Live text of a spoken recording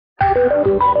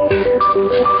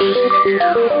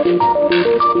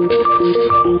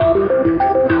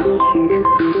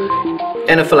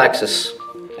Anaphylaxis.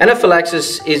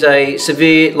 Anaphylaxis is a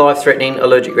severe life-threatening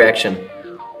allergic reaction.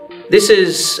 This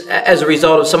is as a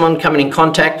result of someone coming in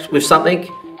contact with something,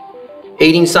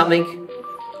 eating something,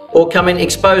 or coming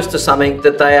exposed to something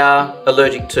that they are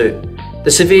allergic to.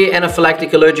 The severe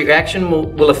anaphylactic allergic reaction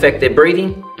will affect their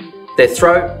breathing, their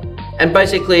throat, and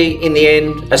basically in the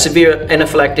end a severe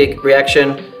anaphylactic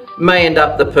reaction may end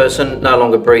up the person no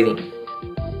longer breathing.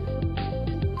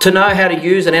 To know how to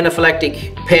use an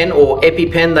anaphylactic pen, or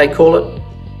EpiPen they call it,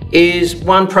 is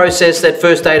one process that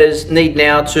first aiders need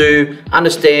now to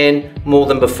understand more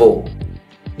than before.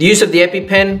 The use of the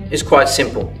EpiPen is quite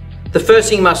simple. The first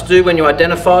thing you must do when you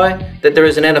identify that there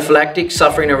is an anaphylactic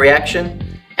suffering a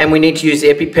reaction and we need to use the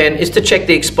EpiPen is to check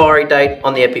the expiry date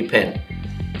on the EpiPen.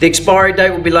 The expiry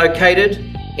date will be located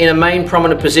in a main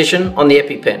prominent position on the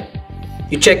EpiPen.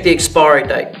 You check the expiry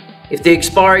date. If the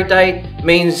expiry date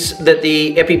means that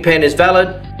the EpiPen is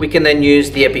valid, we can then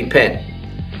use the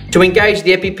EpiPen. To engage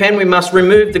the EpiPen, we must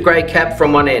remove the grey cap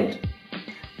from one end.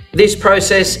 This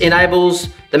process enables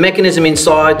the mechanism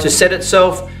inside to set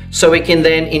itself so we can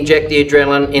then inject the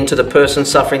adrenaline into the person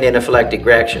suffering the anaphylactic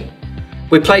reaction.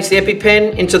 We place the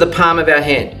EpiPen into the palm of our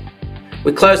hand.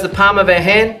 We close the palm of our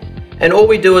hand and all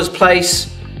we do is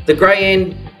place the grey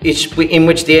end in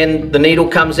which the needle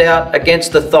comes out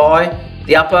against the thigh,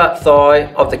 the upper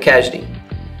thigh of the casualty.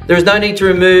 There is no need to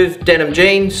remove denim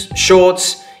jeans,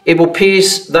 shorts. It will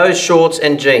pierce those shorts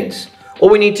and jeans. All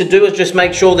we need to do is just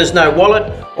make sure there's no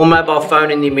wallet or mobile phone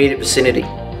in the immediate vicinity.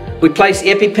 We place the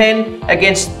EpiPen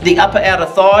against the upper outer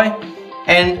thigh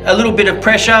and a little bit of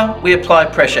pressure, we apply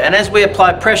pressure. And as we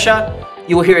apply pressure,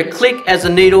 you will hear a click as the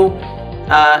needle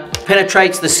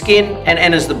penetrates the skin and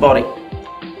enters the body.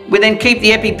 We then keep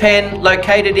the EpiPen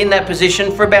located in that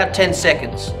position for about 10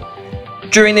 seconds.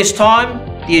 During this time,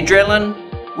 the adrenaline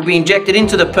will be injected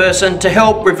into the person to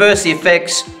help reverse the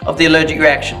effects of the allergic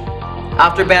reaction.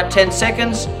 After about 10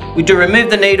 seconds, we do remove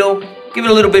the needle, give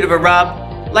it a little bit of a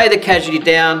rub, lay the casualty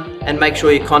down and make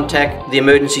sure you contact the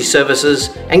emergency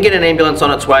services and get an ambulance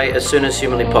on its way as soon as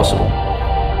humanly possible.